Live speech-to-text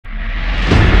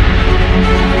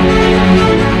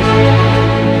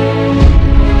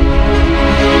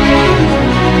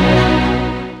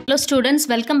students,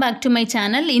 welcome back to my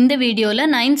channel. In the video la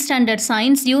 9th standard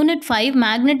science unit 5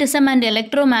 magnetism and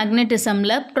electromagnetism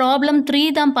la problem 3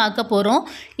 தான் பார்க்க போறோம்.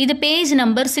 இது page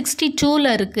number 62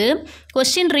 ல இருக்கு.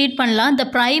 Question read பண்ணலாம். The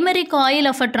primary coil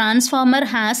of a transformer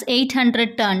has 800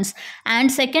 turns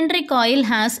and secondary coil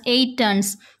has 8 turns.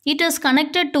 It is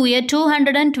connected to a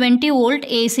 220 volt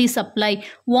AC supply.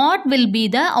 What will be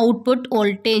the output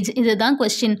voltage? இதுதான்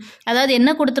question. அதாவது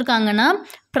என்ன கொடுத்திருக்காங்கன்னா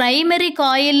primary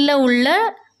coilல உள்ள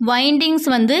windings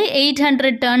வந்து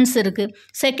 800 turns இருக்கு.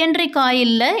 secondary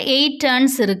coilல 8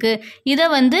 turns இருக்கு. இதை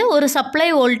வந்து ஒரு supply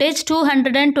voltage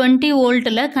 220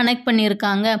 voltல கனெக்ட்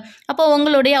பண்ணியிருக்காங்க. அப்போ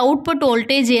உங்களுடைய output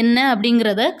voltage என்ன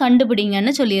அப்படிங்கிறத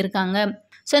கண்டுபிடிங்கன்னு சொல்லியிருக்காங்க.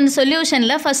 ஸோ இந்த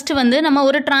சொல்யூஷனில் ஃபஸ்ட்டு வந்து நம்ம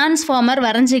ஒரு டிரான்ஸ்ஃபார்மர்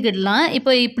வரைஞ்சிக்கிடலாம்.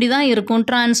 இப்போ இப்படி தான் இருக்கும்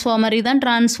டிரான்ஸ்ஃபார்மர். இதுதான்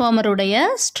டிரான்ஸ்ஃபார்மருடைய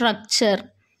ஸ்ட்ரக்சர்.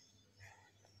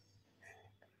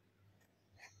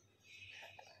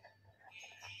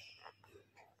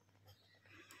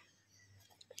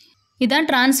 இதுதான்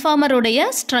டிரான்ஸ்ஃபார்மருடைய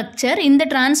ஸ்ட்ரக்சர். இந்த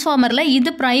டிரான்ஸ்ஃபார்மரில்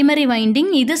இது ப்ரைமரி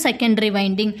வைண்டிங், இது செகண்டரி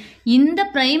வைண்டிங். இந்த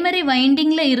ப்ரைமரி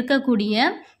வைண்டிங்கில் இருக்கக்கூடிய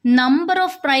நம்பர்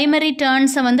ஆஃப் ப்ரைமரி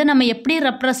டர்ன்ஸை வந்து நம்ம எப்படி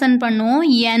ரெப்ரசன்ட் பண்ணுவோம்?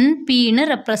 என்பின்னு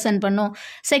ரெப்ரசன்ட் பண்ணுவோம்.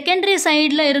 செகண்டரி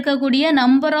சைடில் இருக்கக்கூடிய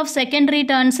நம்பர் ஆஃப் செகண்டரி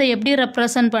டர்ன்ஸை எப்படி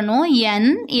ரெப்ரசன்ட் பண்ணுவோம்?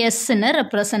 என்எஸ்ன்னு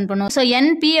ரெப்ரசன்ட் பண்ணுவோம். ஸோ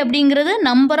என்பி அப்படிங்கிறது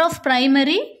நம்பர் ஆஃப்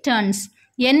ப்ரைமரி டர்ன்ஸ்,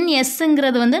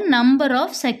 என்எஸ்ங்கிறது வந்து நம்பர்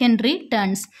ஆஃப் செகண்டரி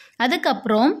டர்ன்ஸ்.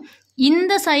 அதுக்கப்புறம்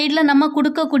இந்த சைடில் நம்ம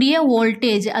கொடுக்கக்கூடிய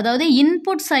வோல்டேஜ், அதாவது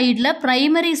இன்புட் சைடில்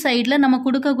ப்ரைமரி சைடில் நம்ம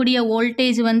கொடுக்கக்கூடிய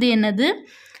வோல்டேஜ் வந்து என்னது?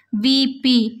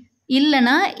 விபி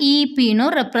இல்லைனா இபின்னு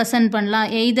ரெப்ரசன்ட் பண்ணலாம்.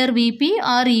 எய்தர் விபி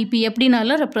ஆர் இபி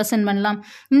எப்படினாலும் ரெப்ரசன்ட் பண்ணலாம்.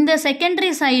 இந்த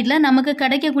செகண்டரி சைடில் நமக்கு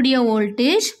கிடைக்கக்கூடிய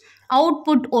வோல்டேஜ்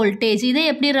அவுட்புட் வோல்டேஜ். இதை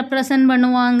எப்படி ரெப்ரசன்ட்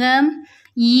பண்ணுவாங்க?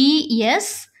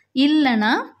 இஎஸ்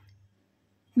இல்லைனா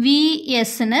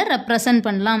விஎஸ்ன்னு ரெப்ரசன்ட்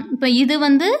பண்ணலாம். இப்போ இது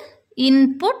வந்து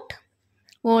இன்புட்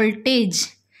வோல்டேஜ்,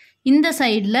 இந்த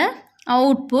சைடில்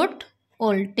output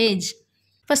voltage.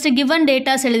 First given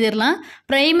datas எழுதிடலாம்.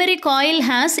 Primary coil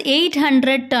has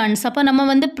 800 turns. அப்போ நம்ம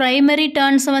வந்து ப்ரைமரி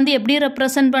டர்ன்ஸை வந்து எப்படி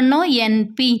ரெப்ரசன்ட் பண்ணோம்?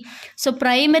 என்பி. ஸோ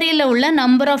ப்ரைமரியில் உள்ள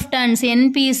number of turns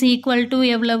NP is equal to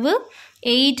எவ்வளவு?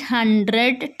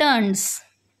 800 டர்ன்ஸ்.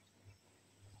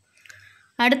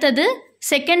 அடுத்தது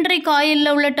செகண்டரி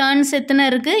காயிலில் உள்ள டர்ன்ஸ் எத்தனை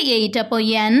இருக்குது? 8. அப்போ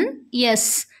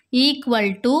NS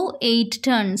equal to 8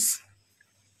 turns.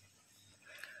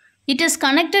 It is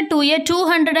connected to a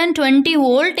 220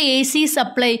 volt AC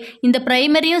supply. இந்த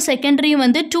பிரைமரியும் செகண்டரியும்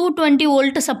வந்து 220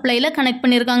 volt சப்ளையில் கனெக்ட்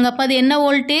பண்ணியிருக்காங்க. அப்போ அது என்ன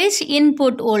வோல்டேஜ்?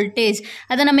 Input voltage.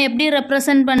 அதை நம்ம எப்படி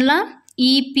ரெப்ரசன்ட் பண்ணலாம்?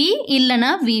 இபி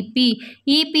இல்லைனா VP.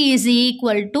 EB is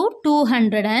equal to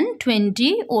 220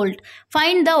 volt.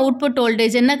 Find the output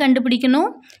voltage. என்ன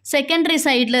கண்டுபிடிக்கணும்? செகண்டரி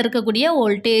சைடில் இருக்கக்கூடிய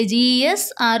வோல்டேஜ் இஎஸ்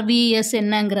ஆர் விஎஸ்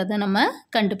என்னங்கிறத நம்ம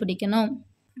கண்டுபிடிக்கணும்.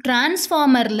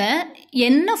 டிரான்ஸ்ஃபார்மரில்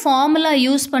என்ன ஃபார்முலா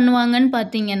யூஸ் பண்ணுவாங்கன்னு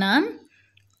பார்த்தீங்கன்னா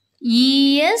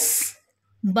ES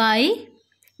by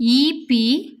EB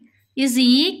is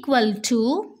equal to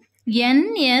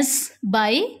NS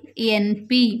by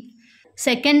NP.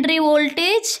 Secondary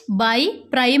voltage by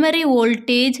primary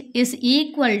voltage is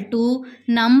equal to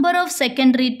number of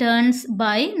secondary turns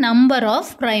by number of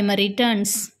primary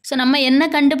turns. So நம்ம என்ன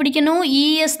கண்டுபிடிக்கணும்?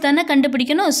 ES தானே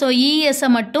கண்டுபிடிக்கணும். ஸோ இஎஸ்ஸை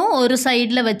மட்டும் ஒரு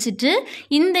சைடில் வச்சுட்டு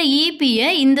இந்த இபியை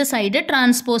இந்த சைடு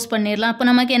டிரான்ஸ்போஸ் பண்ணிடலாம். அப்போ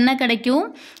நமக்கு என்ன கிடைக்கும்?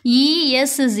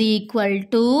 ES is equal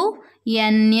to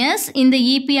NS. இந்த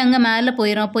இபி அங்கே மேலே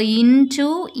போயிடும். அப்போ இன்டு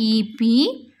இபி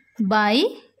பை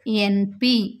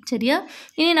என்பி. சரியா?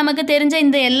 இனி நமக்கு தெரிஞ்ச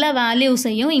இந்த எல்லா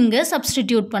வேல்யூஸையும் இங்கே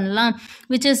சப்ஸ்டிடியூட் பண்ணலாம்.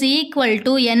 Which is equal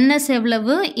to NS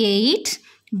எவ்வளவு? 8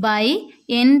 பை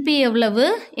என்பி எவ்வளவு?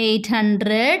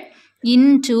 800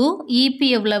 இன்டு இபி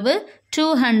எவ்வளவு?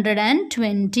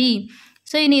 220.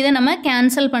 ஸோ இனி இதை நம்ம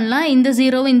கேன்சல் பண்ணலாம். இந்த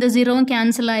ஜீரோவும்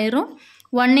கேன்சல் ஆயிரும்.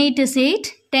 18 is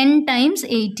 8, 10 times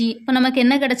 80. இப்போ நமக்கு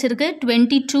என்ன கிடச்சிருக்கு?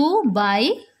 22 by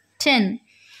 10.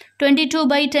 22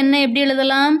 by 10 எப்படி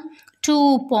எழுதலாம்?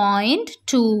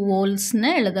 2.2 voltsன்னு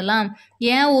எழுதலாம்.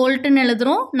 ஏன் வோல்ட்டுன்னு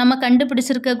எழுதுகிறோம்? நம்ம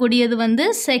கண்டுபிடிச்சிருக்கக்கூடியது வந்து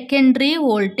செகண்டரி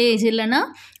வோல்டேஜ் இல்லைனா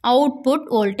அவுட்புட்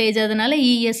வோல்டேஜ். அதனால்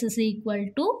ES is equal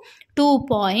to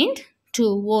 2.2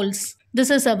 volts.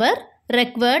 This is our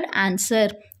required answer.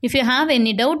 If you have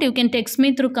any doubt, you can text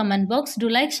me through comment box. Do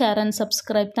like, share and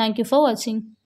subscribe. Thank you for watching.